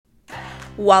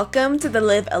Welcome to the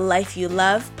Live a Life You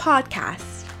Love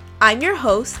podcast. I'm your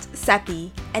host, Seppi,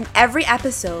 and every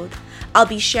episode, I'll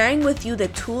be sharing with you the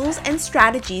tools and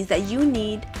strategies that you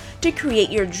need to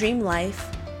create your dream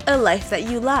life, a life that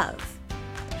you love.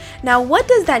 Now, what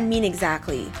does that mean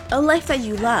exactly? A life that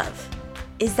you love?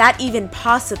 Is that even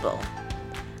possible?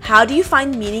 How do you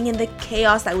find meaning in the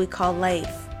chaos that we call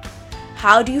life?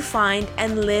 How do you find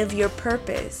and live your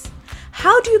purpose?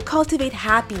 How do you cultivate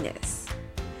happiness?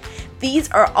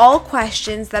 These are all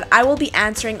questions that I will be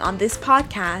answering on this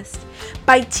podcast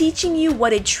by teaching you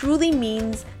what it truly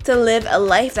means to live a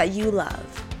life that you love,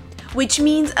 which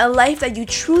means a life that you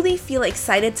truly feel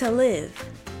excited to live.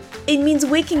 It means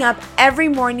waking up every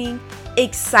morning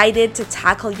excited to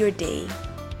tackle your day.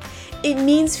 It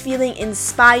means feeling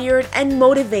inspired and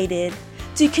motivated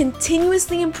to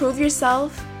continuously improve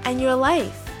yourself and your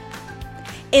life.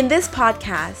 In this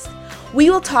podcast, we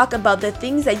will talk about the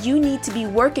things that you need to be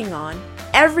working on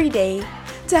every day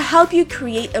to help you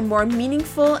create a more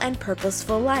meaningful and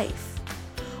purposeful life.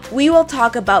 We will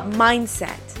talk about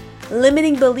mindset,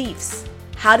 limiting beliefs,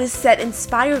 how to set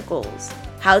inspired goals,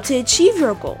 how to achieve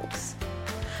your goals.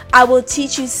 I will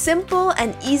teach you simple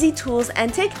and easy tools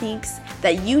and techniques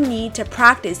that you need to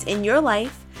practice in your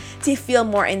life to feel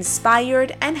more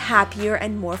inspired and happier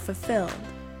and more fulfilled.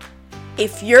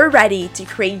 If you're ready to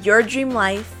create your dream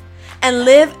life and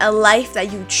live a life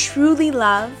that you truly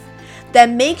love,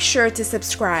 then make sure to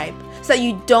subscribe so that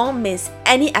you don't miss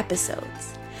any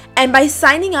episodes. And by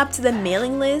signing up to the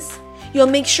mailing list, you'll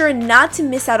make sure not to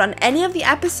miss out on any of the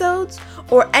episodes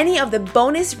or any of the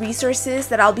bonus resources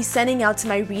that I'll be sending out to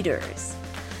my readers.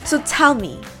 So tell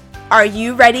me, are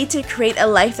you ready to create a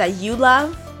life that you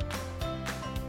love?